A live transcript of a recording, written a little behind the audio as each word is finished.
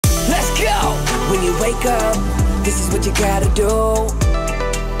When you wake up, this is what you gotta do.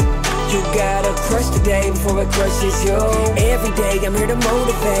 You gotta crush the day before it crushes you. Every day I'm here to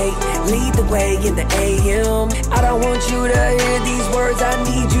motivate, lead the way in the AM. I don't want you to hear these words, I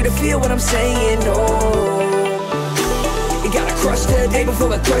need you to feel what I'm saying. Oh, you gotta crush the day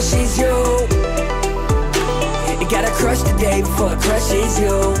before it crushes you. You gotta crush the day before it crushes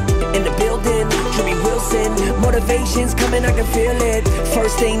you. In the building, Jimmy Wilson, motivation's coming, I can feel it.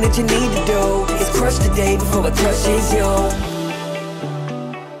 First thing that you need to do is crush the day before it crushes you.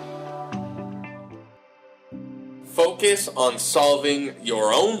 Focus on solving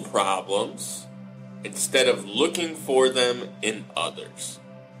your own problems instead of looking for them in others.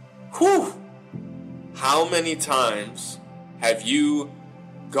 Whew! How many times have you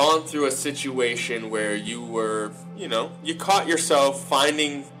gone through a situation where you were, you caught yourself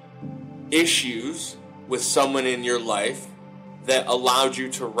finding issues with someone in your life that allowed you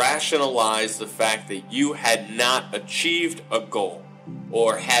to rationalize the fact that you had not achieved a goal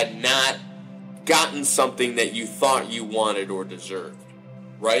or had not gotten something that you thought you wanted or deserved,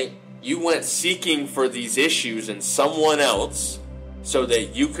 right? You went seeking for these issues in someone else so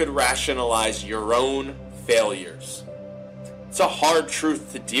that you could rationalize your own failures. It's a hard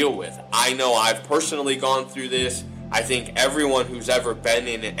truth to deal with. I know I've personally gone through this. I think everyone who's ever been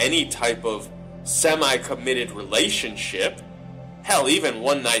in any type of semi-committed relationship, hell, even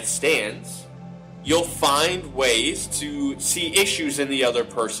one-night stands, you'll find ways to see issues in the other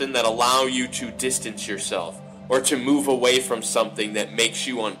person that allow you to distance yourself or to move away from something that makes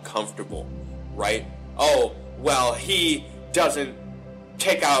you uncomfortable, right? Oh, well, he doesn't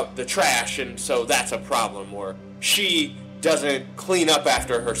take out the trash and so that's a problem, or she doesn't clean up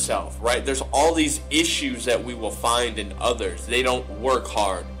after herself, right? There's all these issues that we will find in others. They don't work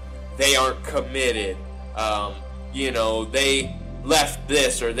hard. They aren't committed. They left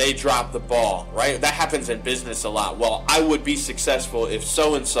this or they dropped the ball, right? That happens in business a lot. Well, I would be successful if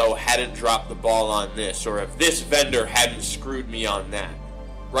so-and-so hadn't dropped the ball on this, or if this vendor hadn't screwed me on that,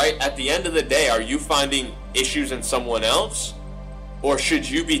 right? At the end of the day, are you finding issues in someone else, or should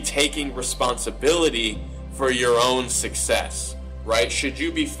you be taking responsibility for your own success, right? Should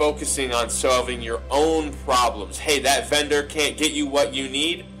you be focusing on solving your own problems? Hey, that vendor can't get you what you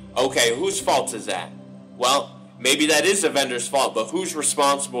need. Okay, whose fault is that? Well, maybe that is the vendor's fault, but who's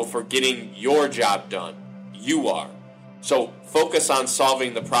responsible for getting your job done? You are. So focus on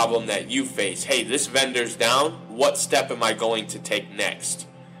solving the problem that you face. Hey, this vendor's down. What step am I going to take next?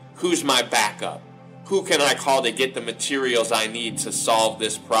 Who's my backup? Who can I call to get the materials I need to solve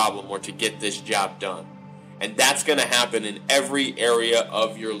this problem or to get this job done? And that's going to happen in every area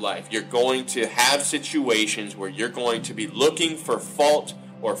of your life. You're going to have situations where you're going to be looking for fault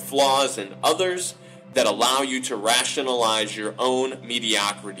or flaws in others that allow you to rationalize your own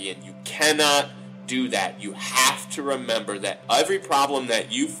mediocrity. And you cannot do that. You have to remember that every problem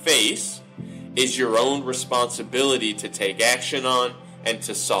that you face is your own responsibility to take action on and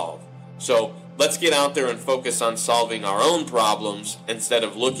to solve. So let's get out there and focus on solving our own problems instead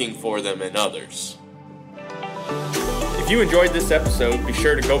of looking for them in others. If you enjoyed this episode, be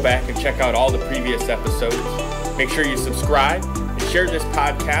sure to go back and check out all the previous episodes. Make sure you subscribe and share this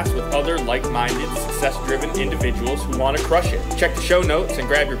podcast with other like-minded, success-driven individuals who want to crush it. Check the show notes and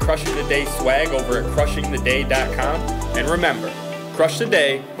grab your Crushing the Day swag over at crushingtheday.com. And remember, crush the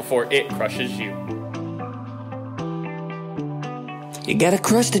day before it crushes you. You gotta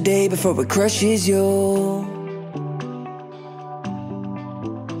crush the day before it crushes you.